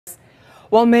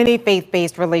Well, many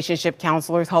faith-based relationship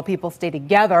counselors help people stay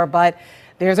together, but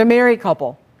there's a married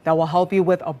couple that will help you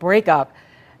with a breakup.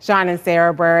 Sean and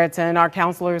Sarah Brereton are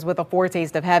counselors with a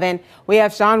Foretaste of Heaven. We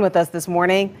have Sean with us this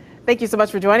morning. Thank you so much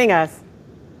for joining us.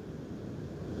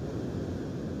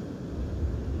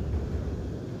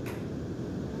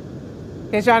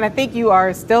 Okay, Sean, I think you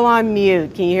are still on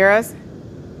mute. Can you hear us?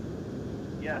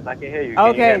 Yes, I can hear you.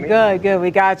 Okay, good.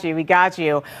 We got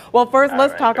you. Well, first,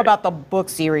 let's talk about the book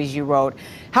series you wrote.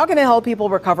 How can it help people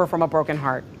recover from a broken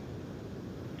heart?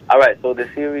 All right, so the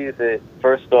series is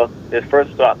first starts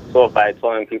off by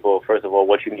telling people, first of all,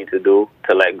 what you need to do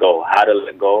to let go, how to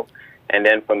let go. And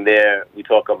then from there, we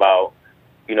talk about,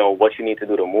 what you need to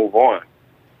do to move on.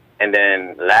 And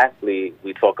then lastly,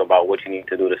 we talk about what you need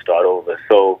to do to start over.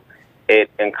 So it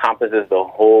encompasses the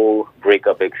whole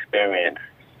breakup experience.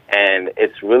 And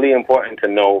it's really important to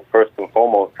know, first and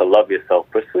foremost, to love yourself,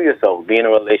 pursue yourself, be in a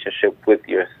relationship with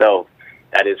yourself.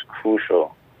 That is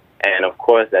crucial. And of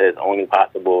course, that is only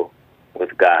possible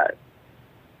with God.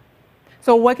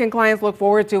 So what can clients look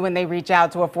forward to when they reach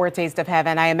out to a Foretaste of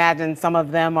Heaven? I imagine some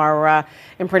of them are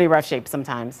in pretty rough shape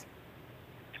sometimes.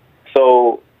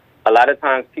 So a lot of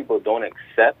times people don't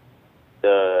accept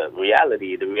the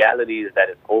reality. The reality is that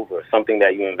it's over, something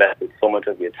that you invested so much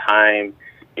of your time,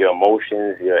 your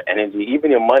emotions, your energy, even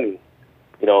your money,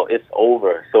 it's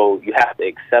over. So you have to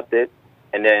accept it.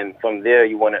 And then from there,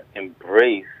 you want to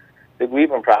embrace the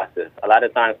grieving process. A lot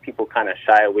of times people kind of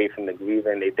shy away from the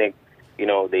grieving. They think,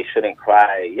 they shouldn't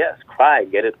cry. Yes, cry,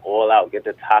 get it all out, get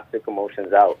the toxic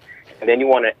emotions out. And then you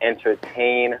want to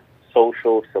entertain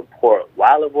social support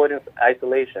while avoiding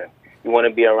isolation. You want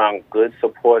to be around good,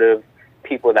 supportive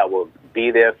people that will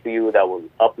be there for you, that will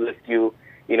uplift you.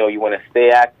 You want to stay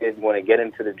active, you want to get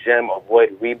into the gym,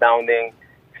 avoid rebounding,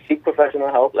 seek professional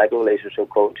help like a relationship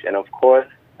coach, and of course,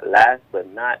 last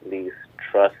but not least,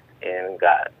 trust in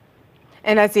God.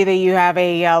 And I see that you have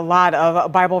a lot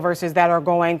of Bible verses that are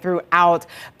going throughout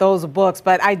those books,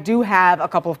 but I do have a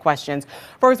couple of questions.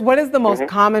 First, what is the most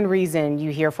common reason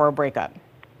you hear for a breakup?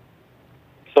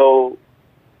 So,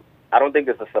 I don't think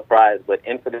it's a surprise, but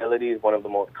infidelity is one of the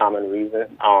most common reasons.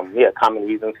 Common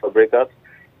reasons for breakups.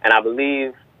 And I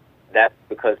believe that's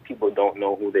because people don't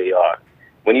know who they are.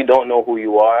 When you don't know who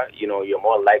you are, you're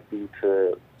more likely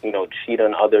to, cheat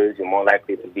on others. You're more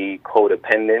likely to be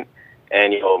codependent,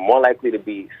 and you're more likely to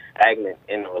be stagnant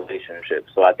in a relationship.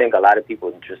 So I think a lot of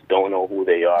people just don't know who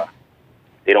they are.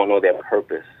 They don't know their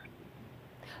purpose.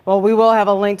 Well, we will have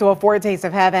a link to a Foretaste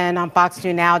of Heaven on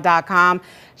fox2now.com.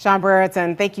 Sean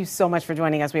Brereton, thank you so much for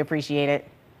joining us. We appreciate it.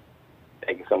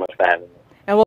 Thank you so much for having me.